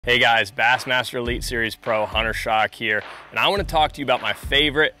Hey guys, Bassmaster Elite Series Pro, Hunter Shryock here, and I want to talk to you about my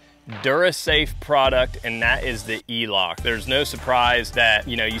favorite DuraSafe product, and that is the E-Lock. There's no surprise that,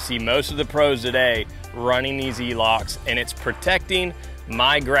 you see most of the pros today running these E-Locks, and it's protecting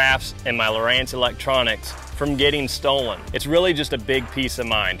my graphs and my Lowrance electronics from getting stolen. It's really just a big peace of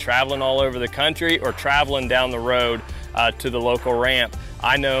mind. Traveling all over the country or traveling down the road to the local ramp,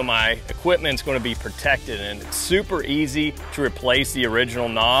 I know my equipment's going to be protected, and it's super easy to replace the original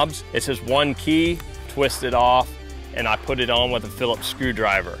knobs. It's just one key, twist it off, and I put it on with a Phillips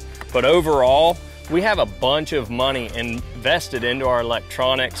screwdriver. But overall, we have a bunch of money invested into our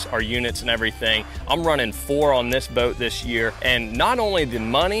electronics, our units and everything. I'm running 4 on this boat this year, and not only the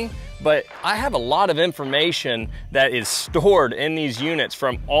money, but I have a lot of information that is stored in these units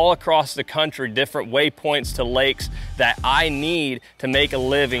from all across the country, different waypoints to lakes that I need to make a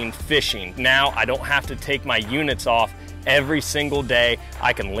living fishing. Now I don't have to take my units off every single day.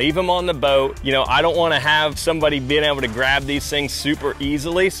 I can leave them on the boat. I don't want to have somebody being able to grab these things super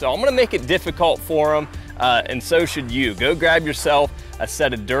easily, so I'm going to make it difficult for them, and so should you. Go grab yourself a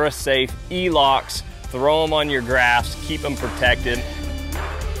set of DuraSafe E-Locks, throw them on your graphs, keep them protected.